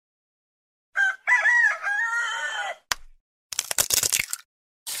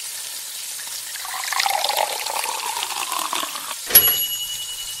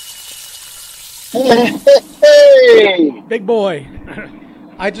Hey! Big boy.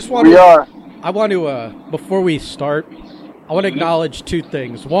 I just want We to. are. I want to. Before we start, I want to acknowledge two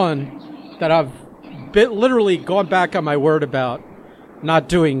things. One, that I've literally gone back on my word about not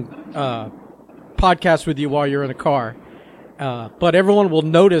doing podcasts with you while you're in a car. But everyone will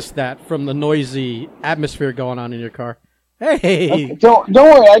notice that from the noisy atmosphere going on in your car. Hey, Okay, don't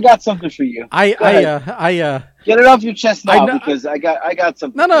worry. I got something for you. I Get it off your chest now know- because I got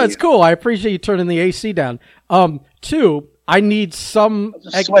something. no, for it's you. cool. I appreciate you turning the AC down. Two, I need some.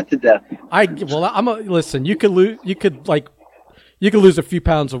 Just sweat to death. Listen. You could lose. You could lose a few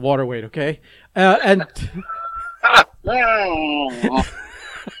pounds of water weight. Okay, and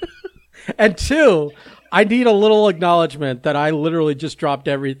and two, I need a little acknowledgement that I literally just dropped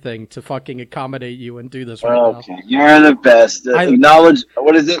everything to fucking accommodate you and do this right now. Okay, you're the best. Acknowledge.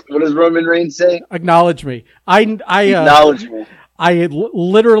 What is it? What does Roman Reigns say? Acknowledge me. Acknowledge me. I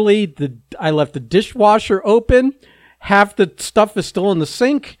left the dishwasher open. Half the stuff is still in the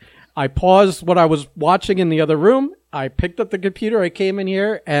sink. I paused what I was watching in the other room. I picked up the computer. I came in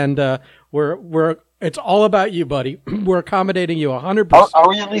here, and it's all about you, buddy. We're accommodating you 100%. Are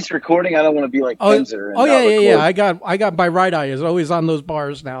we at least recording? I don't want to be like Penzer. Yeah. I got my right eye is always on those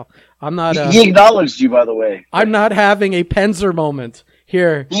bars now. I'm not. He acknowledged you, by the way. I'm not having a Penzer moment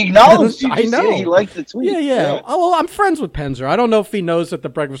here. He acknowledged you. I know. He liked the tweet. Yeah. Oh, well, I'm friends with Penzer. I don't know if he knows that the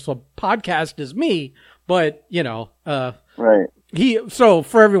Breakfast Club podcast is me, but right. So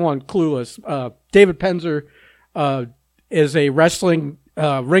for everyone clueless, David Penzer is a wrestling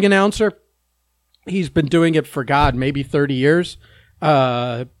ring announcer. He's been doing it for maybe 30 years.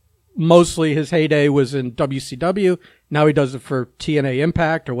 Mostly his heyday was in WCW. Now he does it for TNA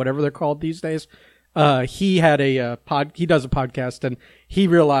Impact or whatever they're called these days. He had he does a podcast, and he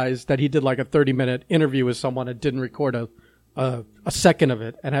realized that he did like a 30-minute interview with someone and didn't record a second of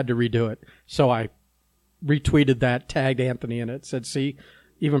it and had to redo it. So I retweeted that, tagged Anthony in it, said, see,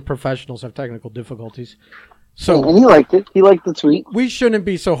 even professionals have technical difficulties. So and he liked it. He liked the tweet. We shouldn't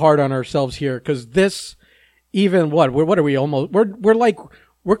be so hard on ourselves here, because this, even what are we almost?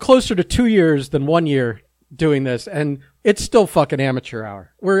 We're closer to 2 years than 1 year doing this, and it's still fucking amateur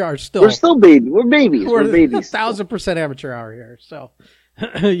hour. We're still babies. We're babies. We're babies. 1,000% amateur hour here. So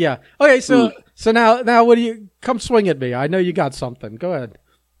yeah. Okay. So now what do you come swing at me? I know you got something. Go ahead.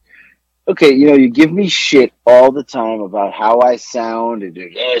 Okay, you give me shit all the time about how I sound and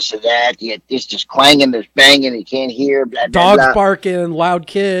this or that. This just clanging, there's banging, you can't hear. Blah, blah, Dogs blah. barking, loud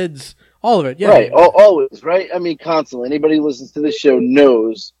kids, all of it. Yeah, right. Always, right? I mean, constantly. Anybody who listens to this show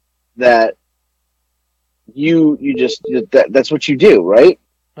knows that that's what you do, right?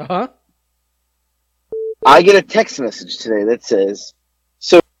 Uh-huh. I get a text message today that says,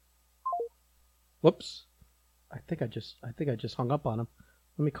 "So." Whoops! I think I just hung up on him.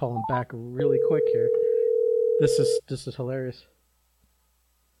 Let me call him back really quick here. This is hilarious.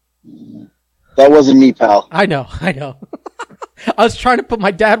 That wasn't me, pal. I know. I was trying to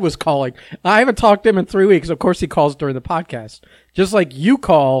my dad was calling. I haven't talked to him in 3 weeks. Of course he calls during the podcast. Just like you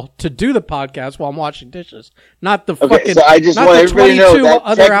call to do the podcast while I'm washing dishes. Not the fucking, so I just not want the everybody to know 22 that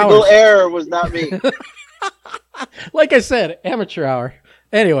other technical hours. error was not me. Like I said, amateur hour.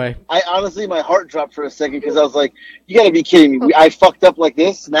 Anyway. Honestly, my heart dropped for a second because I was like, you gotta be kidding me. I fucked up like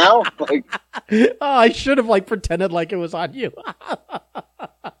this now? Like, I should have pretended like it was on you.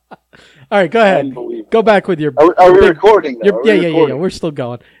 All right, go ahead. Go back with your... Are we recording, though? Yeah. We're still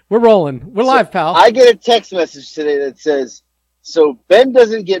going. We're rolling. We're live, pal. I get a text message today that says, so Ben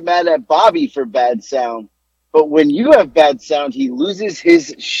doesn't get mad at Bobby for bad sound, but when you have bad sound, he loses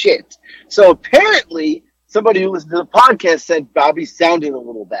his shit. So apparently... somebody who listened to the podcast said Bobby sounded a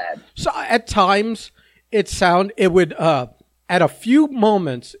little bad. So at times, it would, at a few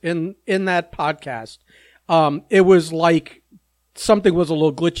moments in that podcast, it was like something was a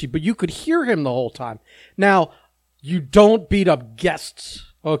little glitchy, but you could hear him the whole time. Now, you don't beat up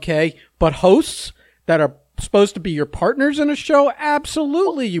guests, okay? But hosts that are supposed to be your partners in a show,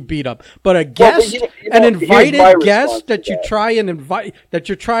 absolutely you beat up. But a guest, an invited guest that you're trying to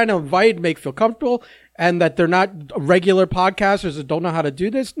invite and make feel comfortable, and that they're not regular podcasters that don't know how to do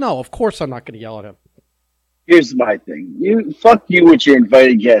this, no, of course I'm not going to yell at him. Here's my thing. Fuck you with your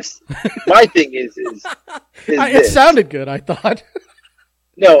invited guests. My thing is it sounded good, I thought.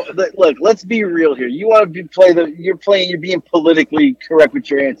 No, look, let's be real here. You want to you're being politically correct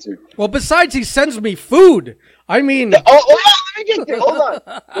with your answer. Well, besides he sends me food. I mean... let me get there. Hold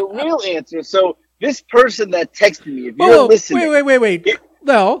on. The real answer. So, this person that texted me, if you're listening... Wait.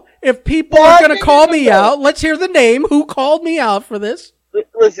 No, if people are going to call me out, let's hear the name. Who called me out for this?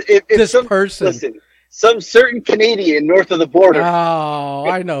 Listen, this person. Listen, some certain Canadian north of the border. Oh,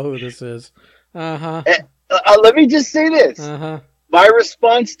 I know who this is. Uh-huh. Let me just say this. Uh-huh. My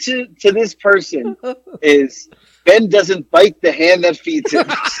response to this person is Ben doesn't bite the hand that feeds him.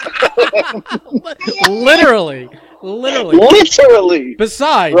 Literally. Literally.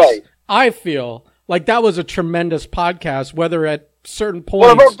 Besides, Right. I feel like that was a tremendous podcast, whether at certain One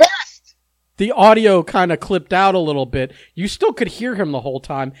of our points best. the audio kind of clipped out a little bit. You still could hear him the whole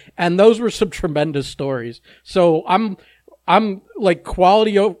time, and those were some tremendous stories. So I'm like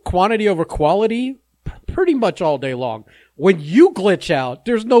quantity over quality pretty much all day long. When you glitch out,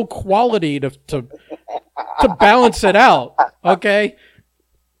 there's no quality to balance it out. Okay.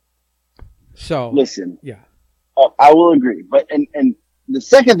 So Listen, yeah. I will agree. But and the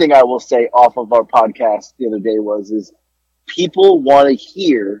second thing I will say off of our podcast the other day is people want to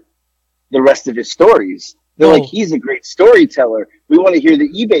hear the rest of his stories. They're like, he's a great storyteller. We want to hear the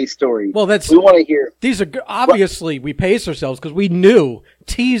eBay story. Well, we want to hear. These are obviously we pace ourselves because we knew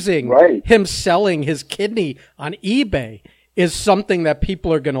teasing him selling his kidney on eBay is something that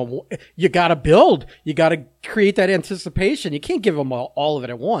people are gonna. You got to build. You got to create that anticipation. You can't give them all of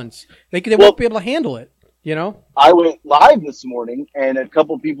it at once. They won't be able to handle it. You know. I went live this morning, and a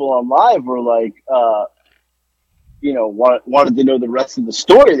couple people on live were like, wanted to know the rest of the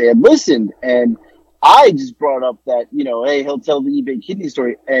story. They had listened, and I just brought up that, hey, he'll tell the eBay kidney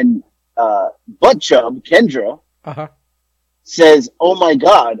story. And Butt Chub, Kendra, says, oh, my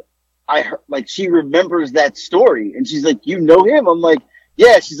God, I heard, like, she remembers that story. And she's like, you know him? I'm like,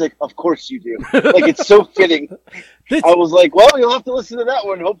 yeah. She's like, of course you do. Like, it's so fitting. I was like, well, you'll have to listen to that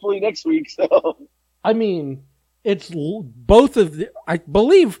one hopefully next week. So, I mean, it's both of the, I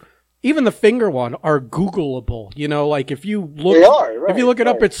believe, even the finger one are Googleable. Like if you look, if you look it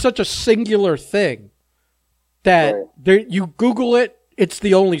up, it's such a singular thing that you Google it, it's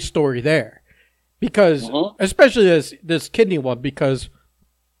the only story there. Because, especially this kidney one, because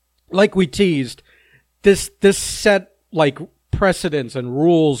like we teased, this set like precedents and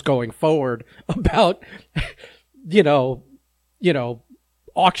rules going forward about,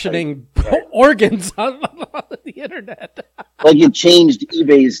 auctioning organs on the internet. Like it changed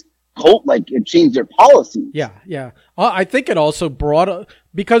eBay's it changed their policy. Yeah. I think it also brought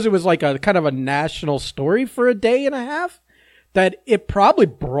because it was like a kind of a national story for a day and a half, that it probably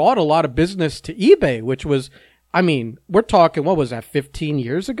brought a lot of business to eBay, which was, I mean, we're talking, what was that, 15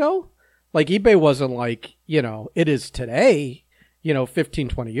 years ago? Like eBay wasn't like, it is today, 15,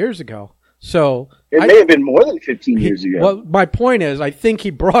 20 years ago. So it may have been more than 15 years ago. Well, my point is, I think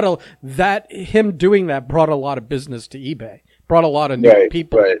he brought him doing that brought a lot of business to eBay. Brought a lot of new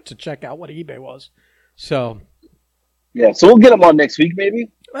people to check out what eBay was. So, yeah. So we'll get him on next week,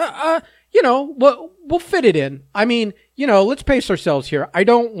 maybe. We'll fit it in. I mean, let's pace ourselves here. I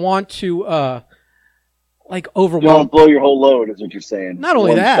don't want to overwhelm. You don't blow your whole load, is what you're saying. Not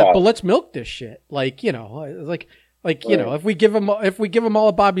only that, but let's milk this shit. If we give them all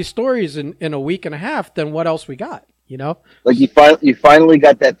of Bobby's stories in a week and a half, then what else we got? Like you finally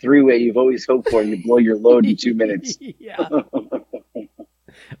got that three-way you've always hoped for, and you blow your load in 2 minutes. Yeah.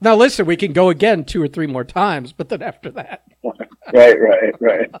 Now listen, we can go again 2 or 3 more times, but then after that,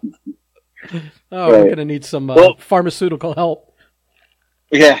 right. We're gonna need some pharmaceutical help.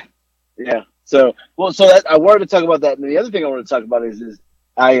 Yeah. So that I wanted to talk about that, and the other thing I wanted to talk about is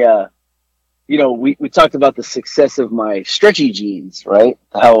I, we talked about the success of my stretchy jeans, right?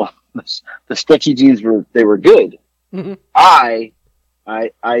 How the stretchy jeans were good. Mm-hmm. I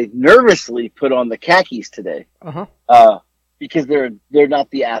nervously put on the khakis today, because they're not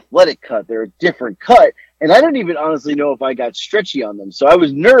the athletic cut; they're a different cut, and I don't even honestly know if I got stretchy on them. So I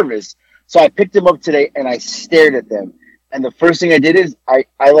was nervous. So I picked them up today and I stared at them. And the first thing I did is I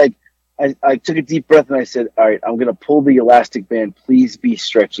took a deep breath and I said, "All right, I'm gonna pull the elastic band. Please be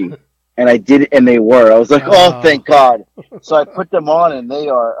stretchy." And I did it, and they were. I was like, "Oh, thank God!" So I put them on, and they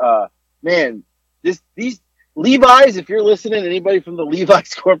are, man. These Levi's, if you're listening, anybody from the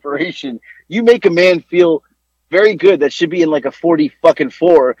Levi's Corporation, you make a man feel very good. That should be in like a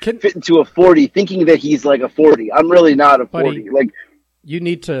 40-4, fit into a 40, thinking that he's like a 40. I'm really not a 40. Like you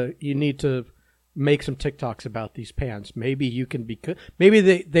need to make some TikToks about these pants. Maybe you can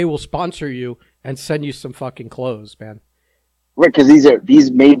maybe they will sponsor you and send you some fucking clothes, man. Right, because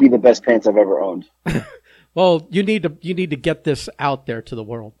these may be the best pants I've ever owned. Well, you need to get this out there to the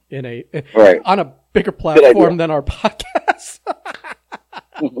world on a bigger platform than our podcast.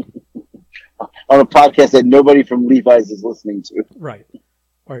 On a podcast that nobody from Levi's is listening to. Right.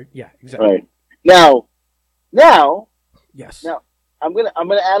 Or yeah, exactly. Right. Now, yes. Now, I'm gonna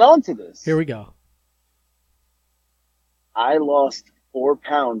add on to this. Here we go. I lost 4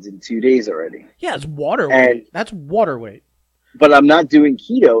 pounds in 2 days already. Yeah, it's water weight. That's water weight. But I'm not doing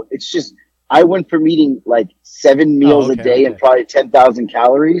keto. It's just I went from eating like 7 meals a day and probably 10,000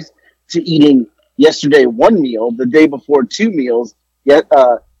 calories to eating yesterday 1 meal, the day before 2 meals.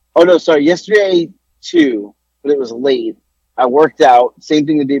 Yesterday 2, but it was late. I worked out, same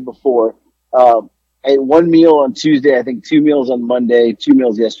thing the day before. I ate 1 meal on Tuesday, I think 2 meals on Monday, 2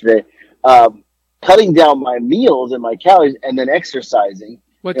 meals yesterday. Cutting down my meals and my calories and then exercising.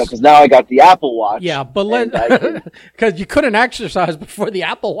 Because now I got the Apple Watch. Yeah, but because you couldn't exercise before the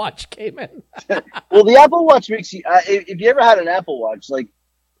Apple Watch came in. Well, the Apple Watch makes you. If you ever had an Apple Watch, like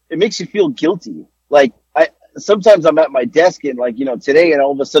it makes you feel guilty. Like sometimes I'm at my desk and today, and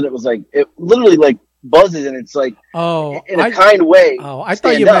all of a sudden it was like it literally like buzzes and it's like in a kind way. Oh, I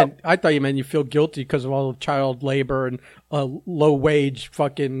thought you meant you feel guilty because of all the child labor and low wage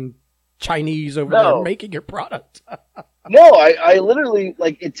fucking Chinese over there making your product. No, I literally,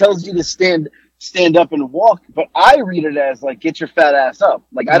 like, it tells you to stand up and walk, but I read it as, like, get your fat ass up.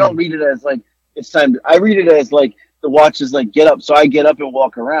 Like, I don't read it as, like, it's time I read it as, like, the watch is, like, get up. So I get up and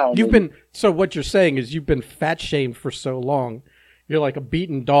walk around. So what you're saying is you've been fat shamed for so long. You're like a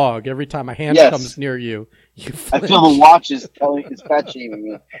beaten dog. Every time a hand comes near you, you flinch. I feel the watch is fat shaming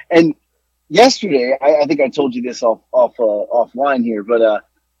me. And yesterday, I think I told you this offline here, but,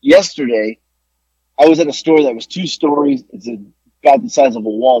 yesterday, I was at a store that was 2 stories. It's about the size of a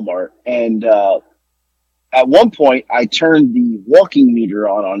Walmart. And at one point, I turned the walking meter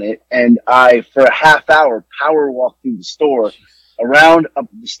on it, and I, for a half hour, power walked through the store, around, up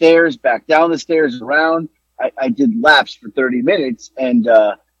the stairs, back down the stairs, around. I did laps for 30 minutes, and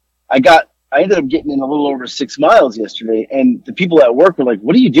I ended up getting in a little over 6 miles yesterday. And the people at work were like,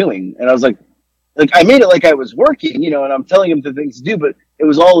 "What are you doing?" And I was like, I made it like I was working, and I'm telling them the things to do, but it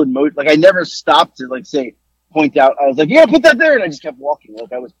was all in motion. Like, I never stopped to, point out. I was like, yeah, put that there. And I just kept walking.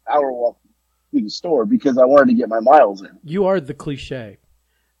 Like, I was power walking through the store because I wanted to get my miles in. You are the cliche.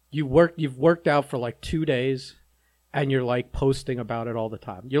 You've worked out for like 2 days and you're like posting about it all the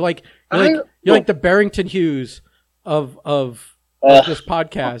time. You're like the Barrington Hughes of this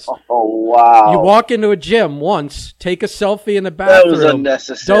podcast. Oh, wow. You walk into a gym once, take a selfie in the bathroom. That was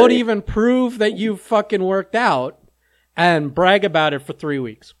unnecessary. Don't even prove that you fucking worked out and brag about it for 3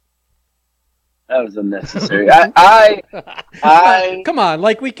 weeks. That was unnecessary. I come on,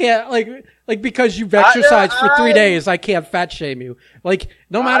 like we can't like because you've exercised for 3 days, I can't fat shame you. Like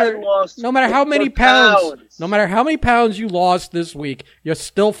no matter how many pounds you lost this week, you're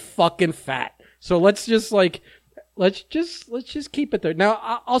still fucking fat. So let's just keep it there.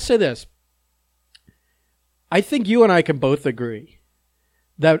 Now I'll say this. I think you and I can both agree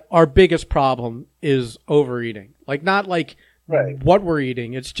that our biggest problem is overeating. Like not like what we're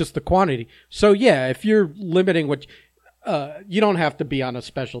eating, it's just the quantity. So yeah, if you're limiting what you don't have to be on a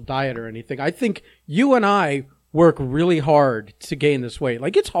special diet or anything. I think you and I work really hard to gain this weight.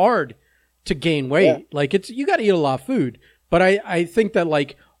 Like it's hard to gain weight. Yeah. Like you got to eat a lot of food. But I think that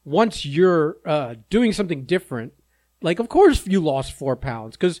like once you're doing something different, like of course you lost 4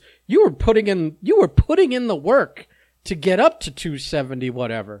 pounds because you were putting in the work to get up to 270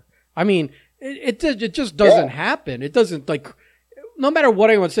 whatever. I mean, it just doesn't happen. It doesn't no matter what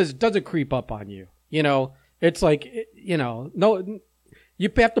anyone says, it doesn't creep up on you. It's like no.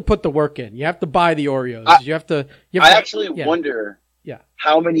 You have to put the work in. You have to buy the Oreos. I actually wonder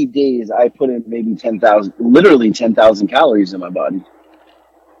how many days I put in maybe 10,000 calories in my body.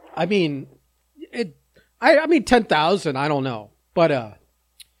 I mean, 10,000, I don't know. But, a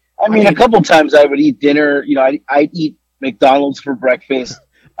couple times I would eat dinner. I'd eat McDonald's for breakfast.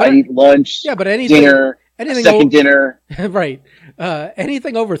 I'd eat lunch. Yeah, but dinner, dinner. Right.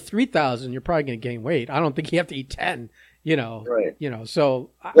 Anything over 3,000, you're probably going to gain weight. I don't think you have to eat 10. Right.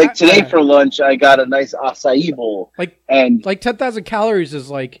 So today for lunch, I got a nice acai bowl. And 10,000 calories is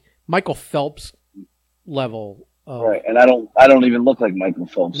like Michael Phelps level. Right. And I don't even look like Michael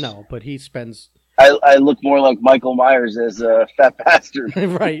Phelps. No, but he spends. I look more like Michael Myers as a fat bastard.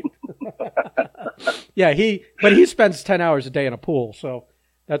 Right. Yeah. But he spends 10 hours a day in a pool. So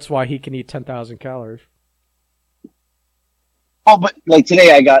that's why he can eat 10,000 calories. Oh, but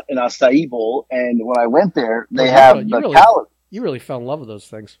today I got an acai bowl, and when I went there, they have the calories. You really fell in love with those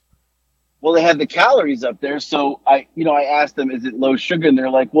things. Well, they had the calories up there, so I asked them, is it low sugar? And they're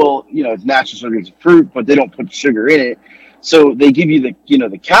like, well, it's natural sugar, it's fruit, but they don't put sugar in it. So they give you the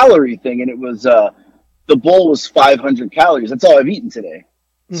calorie thing, and it was the bowl was 500 calories. That's all I've eaten today.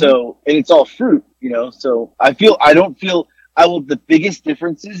 Mm-hmm. So, and it's all fruit, So the biggest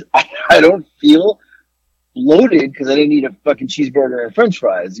difference is I don't feel bloated because I didn't eat a fucking cheeseburger and French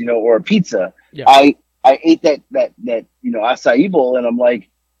fries, or a pizza. Yeah. I ate that acai bowl, and I'm like,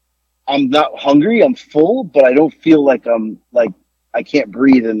 I'm not hungry, I'm full, but I don't feel like I'm I can't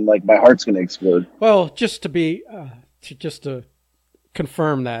breathe and like my heart's going to explode. Well, just to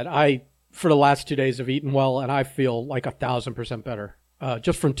confirm that, I for the last 2 days have eaten well, and I feel like 1,000% better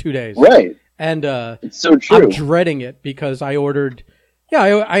just from 2 days. Right. And it's so true. I'm dreading it because I ordered.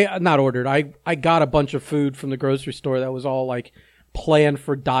 Yeah, I not ordered. I got a bunch of food from the grocery store that was all like planned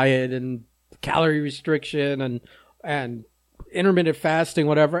for diet and calorie restriction and intermittent fasting,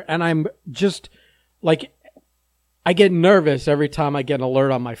 whatever. And I'm just like, I get nervous every time I get an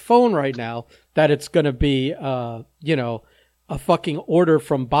alert on my phone right now that it's going to be, a fucking order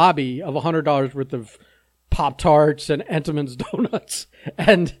from Bobby of $100 worth of Pop-Tarts and Entenmann's donuts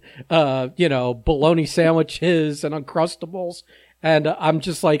and, bologna sandwiches and Uncrustables. And I'm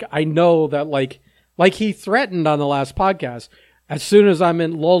just like, I know that like he threatened on the last podcast, as soon as I'm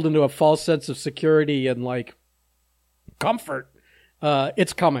lulled into a false sense of security and like comfort,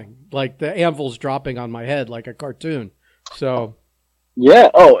 it's coming. Like the anvil's dropping on my head like a cartoon. So. Yeah.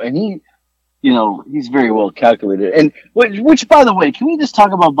 Oh, and he's very well calculated. And which, by the way, can we just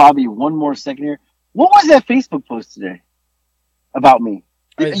talk about Bobby one more second here? What was that Facebook post today about me?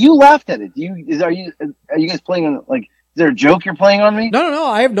 You laughed at it. Are you guys playing on like? Is there a joke you're playing on me? No.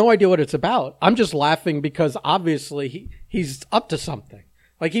 I have no idea what it's about. I'm just laughing because obviously he's up to something.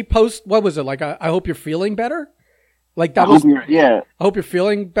 Like he posts, what was it? Like, I hope you're feeling better. Like that I hope you're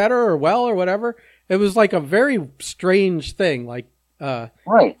feeling better or well or whatever. It was like a very strange thing. Like,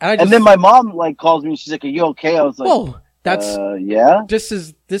 right. And then my mom like calls me and she's like, "Are you okay?" I was like, "Oh, that's yeah. This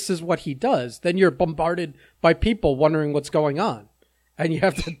is what he does." Then you're bombarded by people wondering what's going on. And you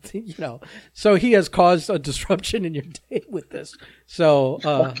have to, so he has caused a disruption in your day with this. So,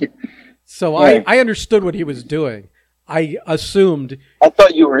 right. I understood what he was doing. I assumed. I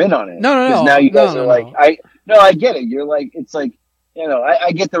thought you were in on it. No. Because now you guys are like, I get it. You're like, it's like,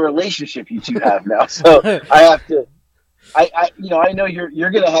 I get the relationship you two have now. So I have to, I know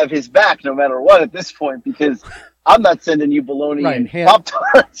you're going to have his back no matter what at this point because I'm not sending you bologna and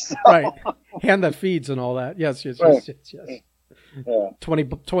Pop-Tarts. So. Right. Hand that feeds and all that. Yes. Right. Yeah.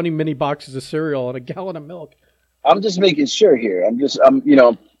 20 mini boxes of cereal and a gallon of milk. I'm just making sure here. I'm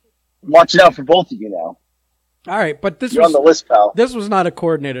watching out for both of you now. All right, but you're on the list, pal. This was not a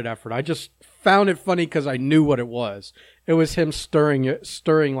coordinated effort. I just found it funny because I knew what it was. It was him stirring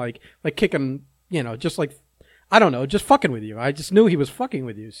like kicking, just like, I don't know, just fucking with you. I just knew he was fucking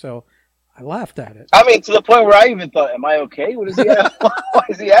with you, so I laughed at it. I mean, to the point where I even thought, am I okay? What is he why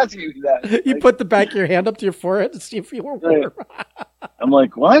is he asking you that? You put the back of your hand up to your forehead to see if you were warm. I'm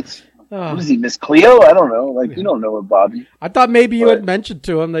like, what? What is he, Miss Cleo? I don't know. Like, you don't know what Bobby. I thought maybe you had mentioned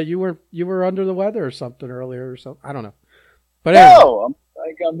to him that you were under the weather or something earlier or something. I don't know. But no,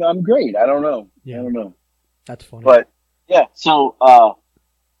 I'm great. I don't know. Yeah. I don't know. That's funny. But yeah, so I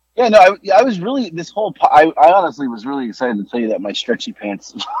was really I honestly was really excited to tell you that my stretchy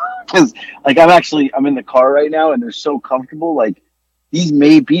pants, because like I'm in the car right now and they're so comfortable. Like these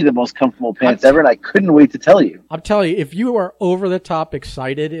may be the most comfortable pants ever, and I couldn't wait to tell you. I'm telling you, if you are over the top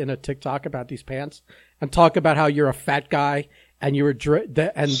excited in a TikTok about these pants and talk about how you're a fat guy and you were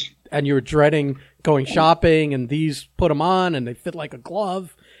and you were dreading going shopping and these put them on and they fit like a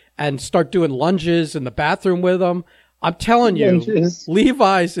glove and start doing lunges in the bathroom with them. I'm telling you,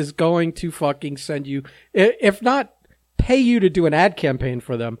 Levi's is going to fucking send you, if not pay you to do an ad campaign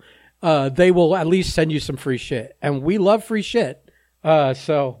for them, they will at least send you some free shit. And we love free shit.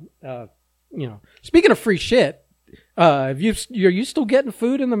 Speaking of free shit, are you still getting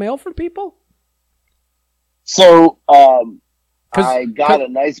food in the mail from people? So, I got a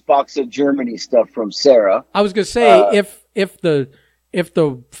nice box of Germany stuff from Sarah. I was going to say, if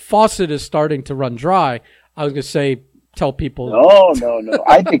the faucet is starting to run dry, I was going to say, tell people. No.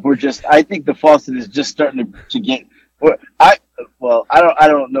 I think the faucet is just starting to get. I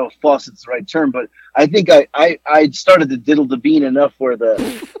don't know if faucet's the right term, but I think I started to diddle the bean enough where we're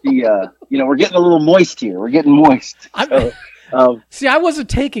getting a little moist here. We're getting moist. So, see, I wasn't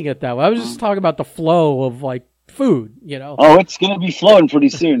taking it that way. I was just talking about the flow of like food. Oh, it's gonna be flowing pretty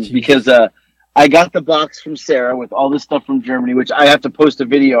soon because I got the box from Sarah with all this stuff from Germany, which I have to post a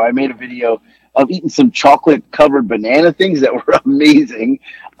video. I made a video of eating some chocolate-covered banana things that were amazing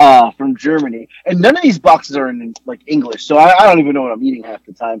from Germany. And none of these boxes are in like English, so I don't even know what I'm eating half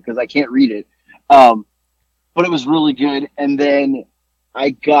the time because I can't read it. But it was really good. And then I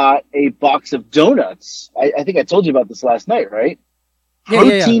got a box of donuts. I think I told you about this last night, right?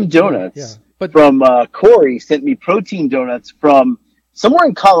 Protein donuts. Yeah. But from Corey sent me protein donuts from somewhere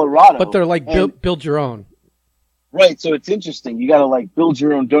in Colorado. But they're like build your own. Right, so it's interesting. You got to like build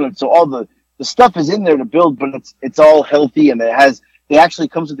your own donuts. So all the stuff is in there to build, but it's all healthy and it has It actually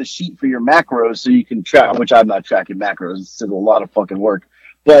comes with a sheet for your macros so you can track, which I'm not tracking macros. It's a lot of fucking work.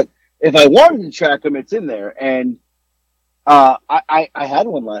 But if I wanted to track them, it's in there. And I had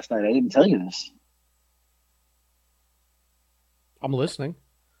one last night. I didn't tell you this. I'm listening.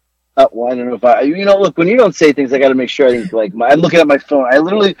 Well, I don't know if look, when you don't say things, I got to make sure I think, like, I'm looking at my phone. I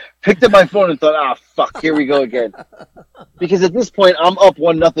literally picked up my phone and thought, fuck, here we go again. Because at this point, I'm up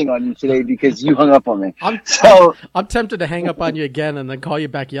 1-0 on you today because you hung up on me. I'm tempted to hang up on you again and then call you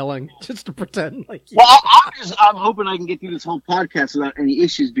back yelling just to pretend like you. Well, I'm hoping I can get through this whole podcast without any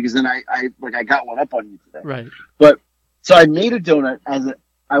issues because then I got one up on you today. Right. But so I made a donut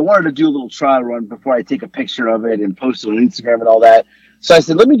I wanted to do a little trial run before I take a picture of it and post it on Instagram and all that. So I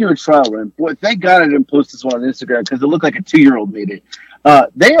said, let me do a trial run. Boy, thank God I didn't post this one on Instagram because it looked like a 2-year-old made it.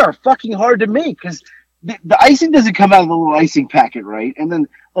 They are fucking hard to make because the icing doesn't come out of the little icing packet, right? And then,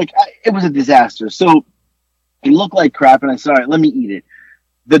 it was a disaster. So it looked like crap, and I said, all right, let me eat it.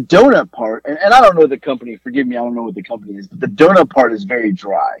 The donut part, and I don't know the company, forgive me, I don't know what the company is, but the donut part is very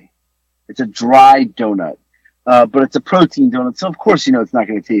dry. It's a dry donut, but it's a protein donut, so of course, it's not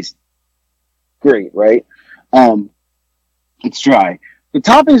going to taste great, right? It's dry. The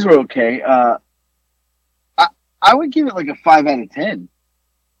toppings were okay. I would give it like a 5 out of 10.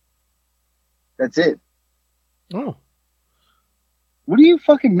 That's it. Oh. What are you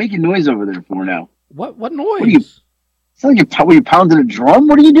fucking making noise over there for now? What noise? It's like you're pounding a drum?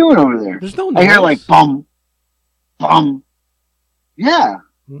 What are you doing over there? There's no noise. I hear like bum, bum. Yeah.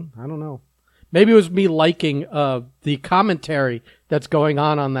 I don't know. Maybe it was me liking the commentary that's going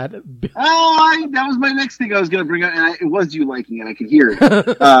on that. Oh, that was my next thing I was going to bring up, and it was you liking it. I could hear it.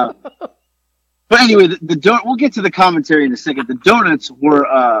 But anyway, the donut. We'll get to the commentary in a second. The donuts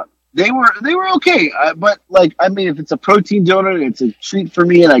were they were okay, but if it's a protein donut, it's a treat for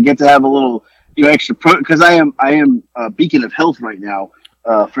me, and I get to have a little extra because I am a beacon of health right now.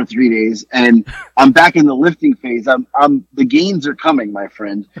 For 3 days, and I'm back in the lifting phase. The gains are coming, my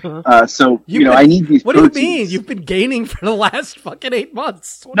friend. So I need these. What proteins. do you mean? You've been gaining for the last fucking 8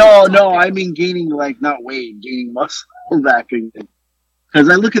 months. No, I mean gaining not weight, gaining muscle back. Because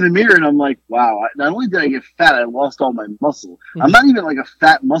I look in the mirror and I'm like, wow. Not only did I get fat, I lost all my muscle. Mm-hmm. I'm not even like a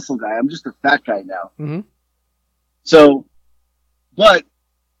fat muscle guy. I'm just a fat guy now. Mm-hmm. So, but.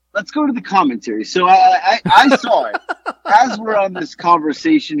 Let's go to the commentary. So I saw it. As we're on this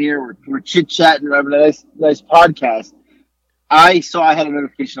conversation here, we're chit-chatting, we're having a nice podcast. I saw I had a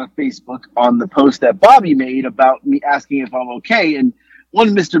notification on Facebook on the post that Bobby made about me asking if I'm okay, and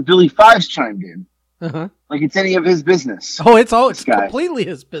one Mr. Billy Fives chimed in. Uh-huh. Like it's any of his business. Oh, it's completely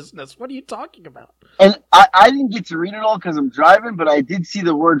his business. What are you talking about? And I didn't get to read it all because I'm driving, but I did see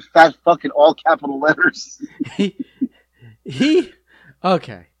the word fat fuck in all capital letters.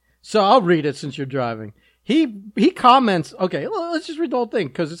 Okay. So I'll read it since you're driving. He comments. Okay, well, let's just read the whole thing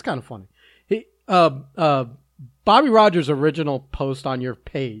because it's kind of funny. Bobby Rogers' original post on your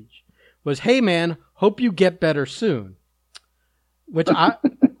page was, "Hey man, hope you get better soon." Which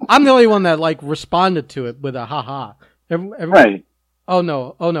I'm the only one that responded to it with a haha. Right. Oh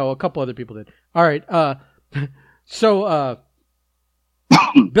no, a couple other people did. All right. So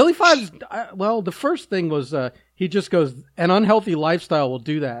Billy Fives. Well, the first thing was. He just goes, an unhealthy lifestyle will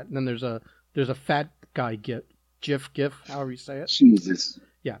do that. And then there's a fat guy gif, however you say it. Jesus.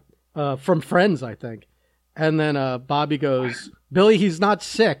 Yeah. From Friends, I think. And then Bobby goes, Billy, he's not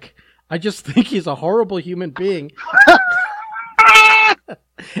sick. I just think he's a horrible human being.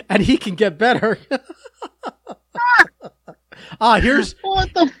 And he can get better. Here's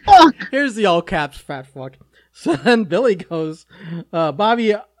what the fuck? Here's the all caps fat fuck. So then Billy goes,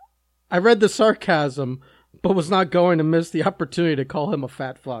 Bobby, I read the sarcasm, but was not going to miss the opportunity to call him a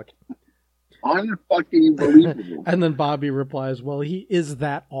fat fuck. Unfucking believable. And then Bobby replies, well, he is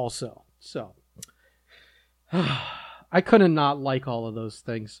that also. So, I couldn't not like all of those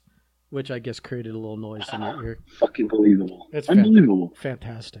things, which I guess created a little noise in your ear. Fucking believable. It's unbelievable.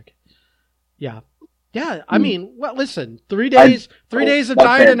 Fantastic. Yeah. Yeah, I mean, well, listen, 3 days of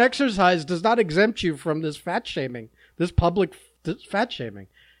diet and exercise does not exempt you from this fat shaming, this public fat shaming.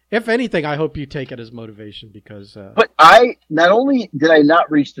 If anything, I hope you take it as motivation because... But not only did I not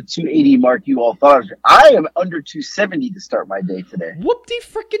reach the 280 mark you all thought, I am under 270 to start my day today.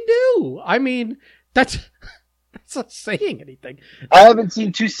 Whoop-de-frickin' do. I mean, that's not saying anything. I haven't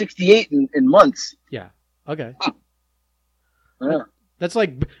seen 268 in months. Yeah, okay. Yeah. That's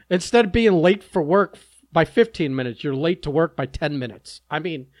like, instead of being late for work by 15 minutes, you're late to work by 10 minutes. I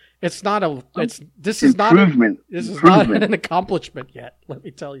mean... This is not an accomplishment yet. Let me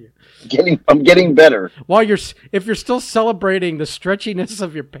tell you. I'm getting better. If you're still celebrating the stretchiness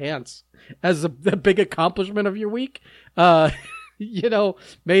of your pants as the big accomplishment of your week,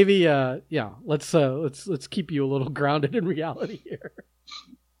 maybe let's keep you a little grounded in reality here.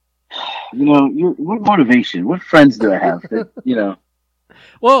 What motivation? What friends do I have?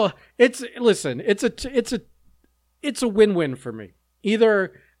 Well, it's a win-win for me.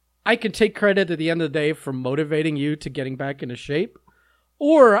 Either I can take credit at the end of the day for motivating you to getting back into shape,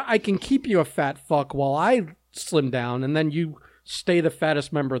 or I can keep you a fat fuck while I slim down, and then you stay the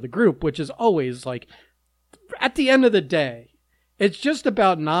fattest member of the group, which is always like, at the end of the day, it's just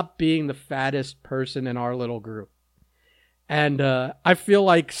about not being the fattest person in our little group. And I feel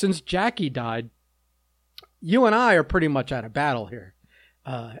like since Jackie died, you and I are pretty much at a battle here.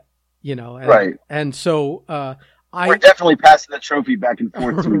 Right. And so we're definitely passing the trophy back and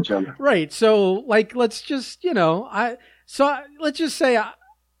forth to each other. Right. So let's just, let's just say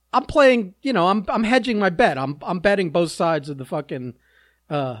I'm playing, I'm hedging my bet. I'm betting both sides of the fucking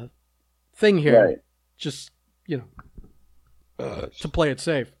thing here. Right. Just, to play it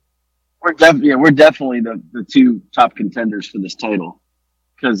safe. We're definitely the two top contenders for this title.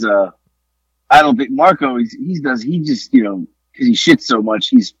 Because I don't think Marco, he just, because he shits so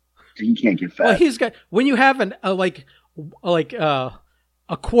much, he can't get fat. Well, when you have a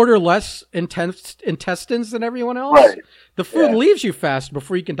quarter less intestines than everyone else, right. The food leaves you fast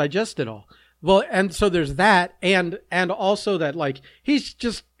before you can digest it all. Well, and so there's that, and also that he's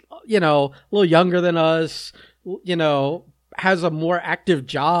just a little younger than us, has a more active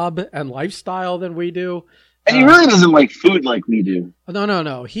job and lifestyle than we do. And he really doesn't like food like we do.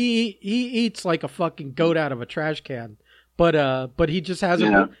 No. He eats like a fucking goat out of a trash can. But he just has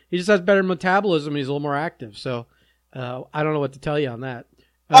he just has better metabolism. He's a little more active. So I don't know what to tell you on that.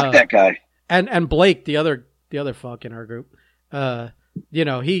 Fuck that guy. And Blake, the other fuck in our group.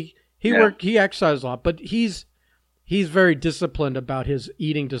 He exercises a lot, but he's very disciplined about his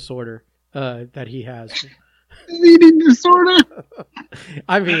eating disorder that he has. Eating disorder.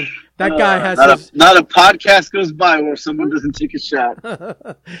 I mean, that guy has not a podcast goes by where someone doesn't take a shot.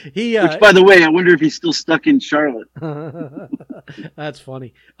 Which, by the way, I wonder if he's still stuck in Charlotte. That's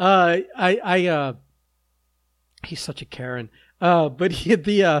funny. He's such a Karen. But you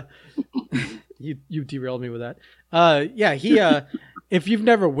derailed me with that. If you've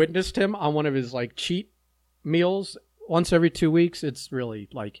never witnessed him on one of his cheat meals once every 2 weeks, it's really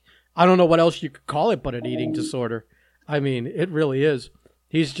I don't know what else you could call it but an eating disorder. I mean, it really is.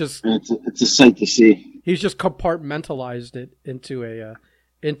 He's just it's a sight to see. He's just compartmentalized it into a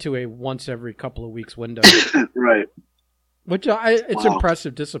once every couple of weeks window. Right. Which it's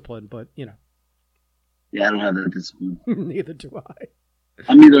impressive discipline, but Yeah, I don't have that discipline. Neither do I.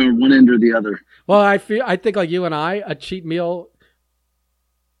 I'm either one end or the other. Well, I think like you and I, a cheat meal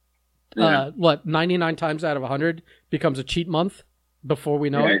 99 times out of 100 becomes a cheat month before we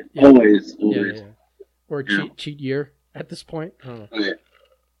know it. Yeah. Always. Yeah. Or a cheat year at this point. I don't know. Yeah.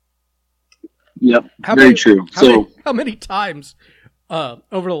 Yep. Very true. How many times over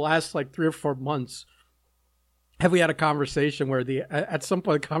the last 3 or 4 months have we had a conversation where at some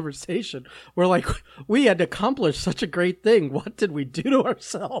point in the conversation we're we had accomplished such a great thing. What did we do to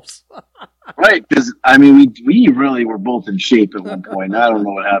ourselves? Right, because we really were both in shape at one point. I don't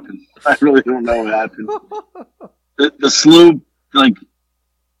know what happened. I really don't know what happened. The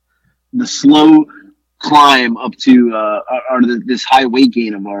slow climb up to this high weight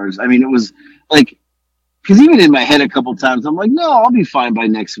gain of ours. I mean, it was because even in my head a couple times, I'm like, no, I'll be fine by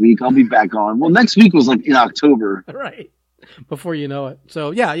next week. I'll be back on. Well, next week was in October, right? Before you know it.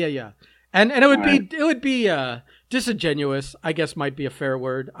 So yeah, and it would be disingenuous, I guess, might be a fair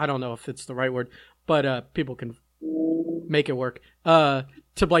word. I don't know if it's the right word, but people can make it work. To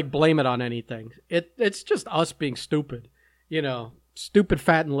blame it on anything. It's just us being stupid, stupid,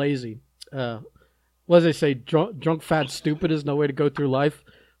 fat, and lazy. What do they say? Drunk, fat, stupid is no way to go through life.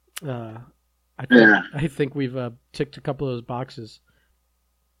 I think we've ticked a couple of those boxes.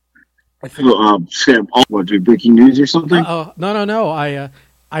 Sam, what, breaking news or something? No. I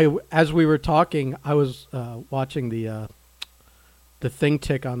as we were talking, I was watching the thing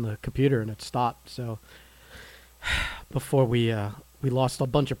tick on the computer and it stopped. So before we lost a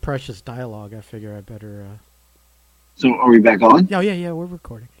bunch of precious dialogue, I figure I better. So are we back on? Yeah, we're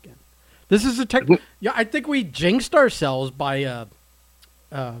recording again. This is I think we jinxed ourselves by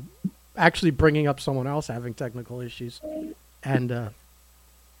actually bringing up someone else having technical issues, and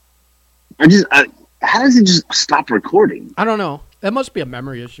how does it just stop recording? I don't know. That must be a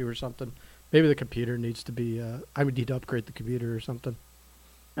memory issue or something. Maybe the computer needs to be. I would need to upgrade the computer or something.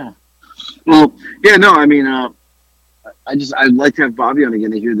 Yeah. Well, yeah, no. I mean, I'd like to have Bobby on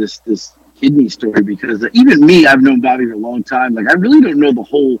again to hear this kidney story, because even me, I've known Bobby for a long time. I really don't know the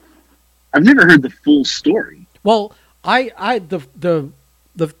whole. I've never heard the full story. Well, The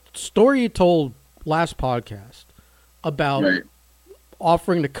story you told last podcast about Right.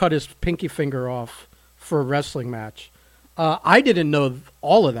 offering to cut his pinky finger off for a wrestling match. I didn't know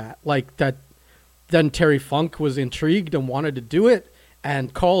all of that. Like that. Then Terry Funk was intrigued and wanted to do it,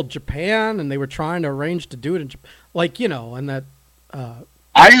 and called Japan, and they were trying to arrange to do it in Japan. Like, you know, and that.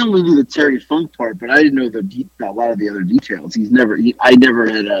 I only knew the Terry Funk part, but I didn't know a lot of the other details. I never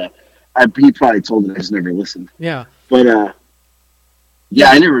had he probably told it, I just never listened. Yeah. But,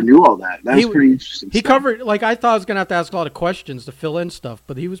 yeah, I never knew all that. That was pretty interesting. He covered, like, I thought I was going to have to ask a lot of questions to fill in stuff,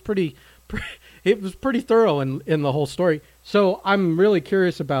 but he was it was pretty thorough in the whole story. So I'm really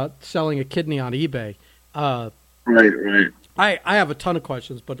curious about selling a kidney on eBay. Right. I have a ton of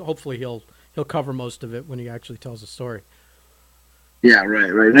questions, but hopefully he'll cover most of it when he actually tells the story. Yeah, right.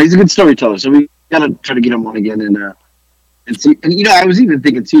 And he's a good storyteller, so we got to try to get him on again and see. And, you know, I was even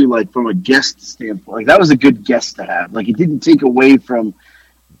thinking, too, like, from a guest standpoint, like, that was a good guest to have. Like, it didn't take away from,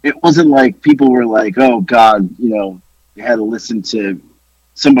 it wasn't like people were like, oh, God, you know, you had to listen to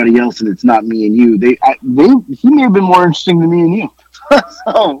somebody else and it's not me and you. He may have been more interesting than me and you.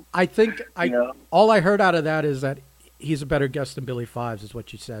 So, I think you know. all I heard out of that is that he's a better guest than Billy Fives, is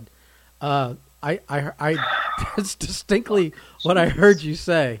what you said. That's distinctly what I heard you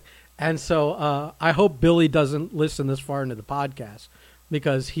say. And so I hope Billy doesn't listen this far into the podcast,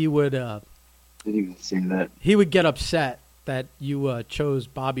 because he would Didn't even say that. he would get upset that you chose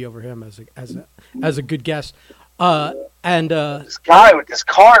Bobby over him as a good guest. This guy with this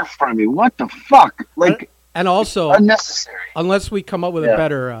car in front of me, what the fuck? Like, and also unnecessary. Unless we come up with a Yeah.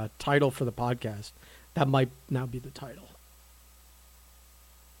 better title for the podcast, that might now be the title.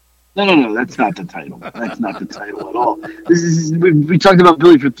 No, that's not the title. That's not the title at all. We talked about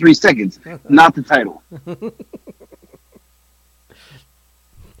Billy for 3 seconds. Not the title.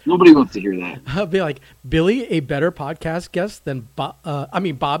 Nobody wants to hear that. I'll be like, Billy, a better podcast guest than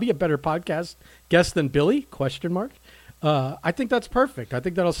Bobby, a better podcast guest than Billy? ? I think that's perfect. I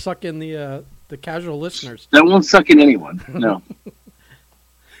think that'll suck in the casual listeners. That won't suck in anyone. No.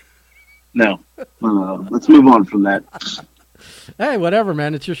 No. Let's move on from that. Hey, whatever,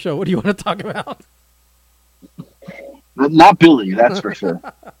 man. It's your show. What do you want to talk about? Not Billy, that's for sure.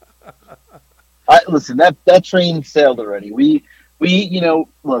 Listen, that train sailed already. We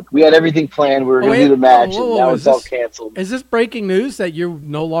look, we had everything planned. We were going to do the match, and now it's all canceled. Is this breaking news that you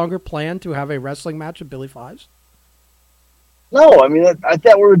no longer plan to have a wrestling match with Billy Fives? No, I mean, I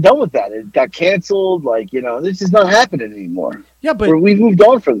thought we were done with that. It got canceled. Like, this is not happening anymore. Yeah, but we've moved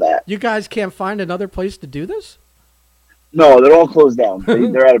on from that. You guys can't find another place to do this? No, they're all closed down.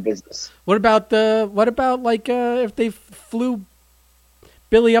 They're out of business. What about if they flew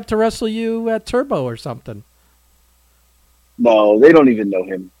Billy up to wrestle you at Turbo or something? No, they don't even know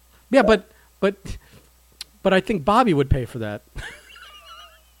him. Yeah, but I think Bobby would pay for that.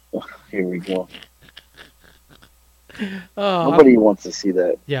 Here we go. Nobody wants to see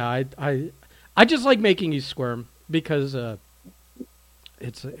that. Yeah, I just like making you squirm, because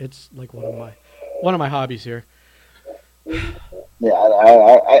it's like one of my hobbies here. Yeah,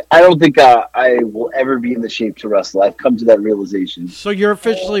 I don't think I will ever be in the shape to wrestle. I've come to that realization. So you're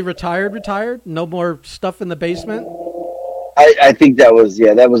officially retired? No more stuff in the basement? I think that was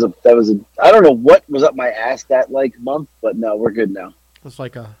a I don't know what was up my ass that month, but no, we're good now. It's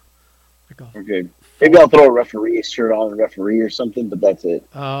like we're good. Maybe I'll throw a referee shirt on, a referee or something, but that's it.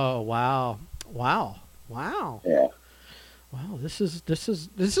 Oh, wow. Yeah. Wow, this is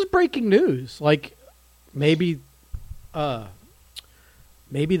breaking news. Like, maybe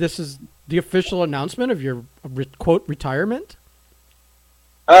this is the official announcement of your quote retirement.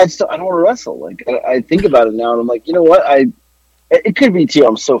 I don't want to wrestle. Like, I think about it now, and I'm like, you know what? It could be too.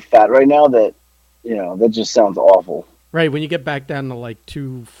 I'm so fat right now that that just sounds awful. Right, when you get back down to like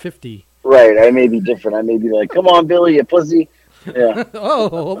 250. Right, I may be different. I may be like, come on, Billy, you pussy. Yeah.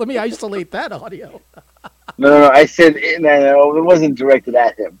 Oh, let me isolate that audio. No. I said, no, it wasn't directed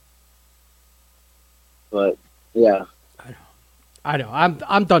at him. But yeah. I know.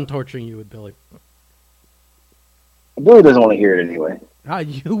 I'm done torturing you with Billy. Billy doesn't want to hear it anyway.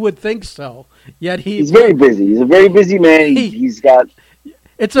 You would think so. Yet he's very busy. He's a very busy man. He's got.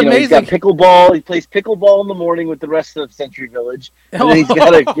 It's amazing. He's got pickleball. He plays pickleball in the morning with the rest of Century Village. And then he's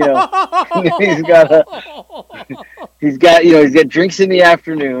got drinks in the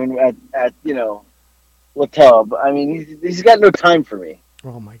afternoon at La Tub. I mean, he's got no time for me.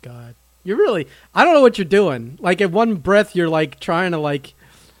 Oh my God. I don't know what you're doing. Like, at one breath, you're like trying to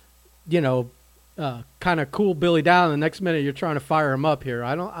kind of cool Billy down. The next minute, you're trying to fire him up here.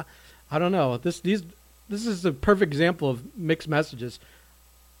 I don't know. This is a perfect example of mixed messages.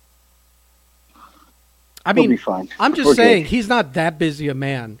 I He'll mean, be fine. I'm just We're saying good. he's not that busy a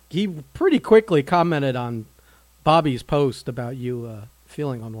man. He pretty quickly commented on Bobby's post about you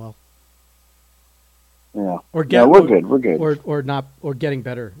feeling unwell. Yeah. Or We're good. We're good. Or not, or getting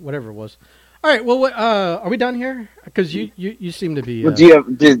better, whatever it was. All right. Well, are we done here? Because you seem to be. Well, do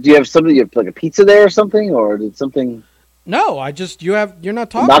you have something? You have like a pizza there or something, or did something No, you're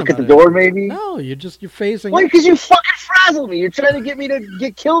not talking. knock about at the it. door? Maybe. No, you're phasing. Why? Because you fucking frazzled me. You're trying to get me to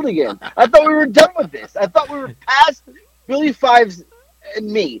get killed again. I thought we were done with this. I thought we were past Billy Fives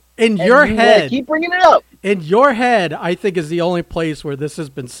and me. In And your you head, keep bringing it up. in your head, I think is the only place where this has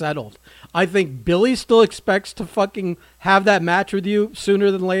been settled. I think Billy still expects to fucking have that match with you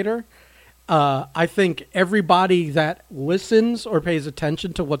sooner than later. I think everybody that listens or pays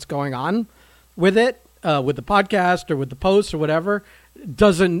attention to what's going on with it, with the podcast or with the post or whatever,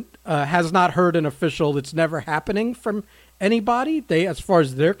 has not heard an official that's never happening from anybody. They, as far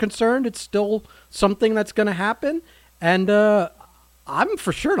as they're concerned, it's still something that's going to happen, and I'm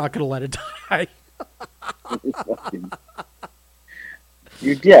for sure not going to let it die.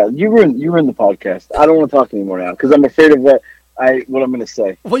 You ruined the podcast. I don't want to talk anymore now because I'm afraid of what I'm going to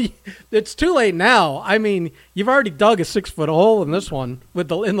say. Well, it's too late now. I mean, you've already dug a 6-foot hole in this one in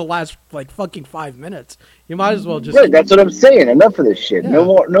the last like fucking 5 minutes. You might as well just. Right, that's what I'm saying. Enough of this shit. Yeah.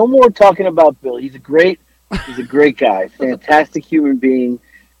 No more talking about Bill. He's a great guy, fantastic human being.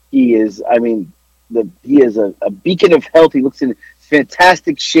 He is. I mean, he is a beacon of health. He looks in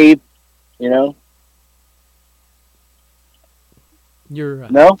fantastic shape. You know. You're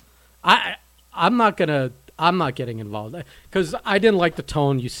No. I'm not getting involved because I didn't like the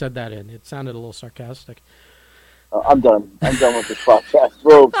tone you said that in. It sounded a little sarcastic. I'm done. I'm done with this podcast.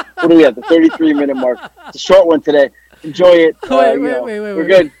 Bro, what do we have? The 33-minute mark. It's a short one today. Enjoy it. Wait, we're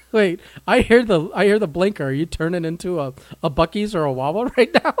good. Wait, I hear the blinker. Are you turning into a Buc-ee's or a Wawa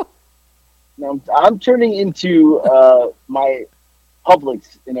right now? No, I'm turning into my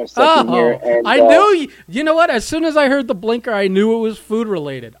Publix in our second year. And, I knew you know what? As soon as I heard the blinker, I knew it was food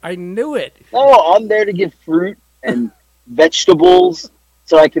related. I knew it. No, I'm there to get fruit and vegetables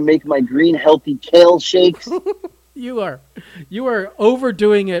so I can make my green healthy kale shakes. You are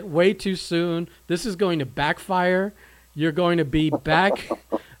overdoing it way too soon. This is going to backfire. You're going to be back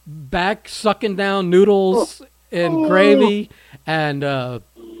sucking down noodles and gravy and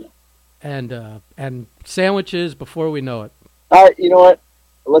sandwiches before we know it. You know what?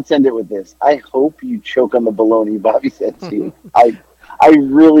 Let's end it with this. I hope you choke on the bologna Bobby sent to you. I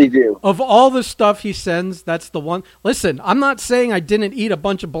really do. Of all the stuff he sends, that's the one. Listen, I'm not saying I didn't eat a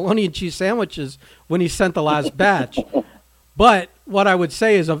bunch of bologna and cheese sandwiches when he sent the last batch. But what I would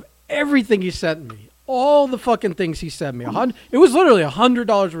say is of everything he sent me, all the fucking things he sent me, it was literally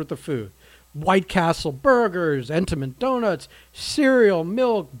 $100 worth of food. White Castle burgers, Entenmann donuts, cereal,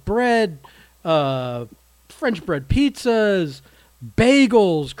 milk, bread, French bread pizzas,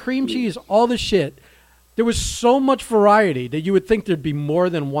 bagels, cream cheese, all the shit. There was so much variety that you would think there'd be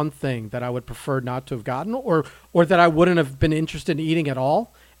more than one thing that I would prefer not to have gotten or that I wouldn't have been interested in eating at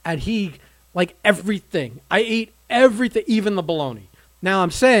all. And he, like everything. I ate everything, even the bologna. Now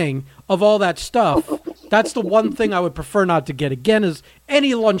I'm saying, of all that stuff, that's the one thing I would prefer not to get again is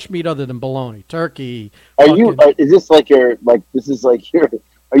any lunch meat other than bologna, turkey. Are you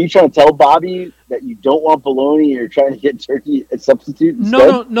trying to tell Bobby that you don't want bologna and you're trying to get turkey as substitute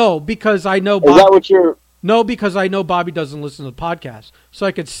instead? No, because I know Is that what you're... No, because I know Bobby doesn't listen to the podcast. So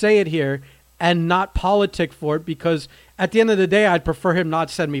I could say it here and not politic for it because at the end of the day, I'd prefer him not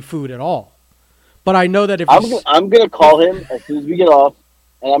send me food at all. But I know that if I'm going to call him as soon as we get off,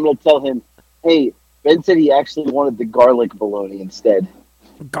 and I'm going to tell him, hey, Ben said he actually wanted the garlic bologna instead.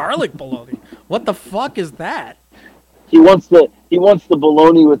 Garlic bologna? What the fuck is that? He wants the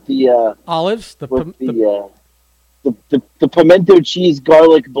bologna with the olives, the pimento cheese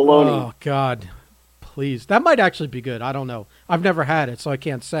garlic bologna. Oh God, please! That might actually be good. I don't know. I've never had it, so I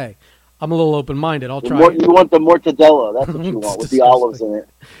can't say. I'm a little open-minded. I'll try. You want the mortadella? That's what you want with the olives in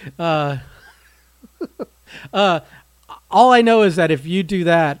it. All I know is that if you do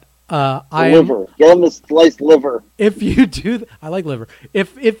that, liver. Get him a sliced liver. If you do, I like liver.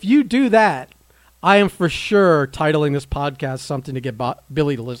 If you do that, I am for sure titling this podcast something to get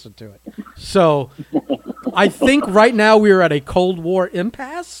Billy to listen to it. So I think right now we are at a Cold War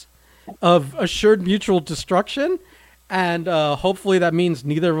impasse of assured mutual destruction, and hopefully that means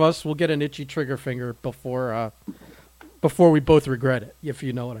neither of us will get an itchy trigger finger before we both regret it, if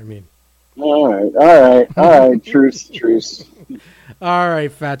you know what I mean. All right. Truce. All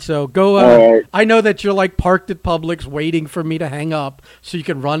right, Fatso, go. Right. I know that you're like parked at Publix waiting for me to hang up so you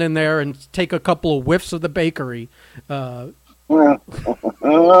can run in there and take a couple of whiffs of the bakery.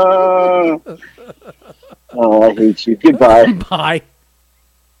 Oh, I hate you. Goodbye. Bye.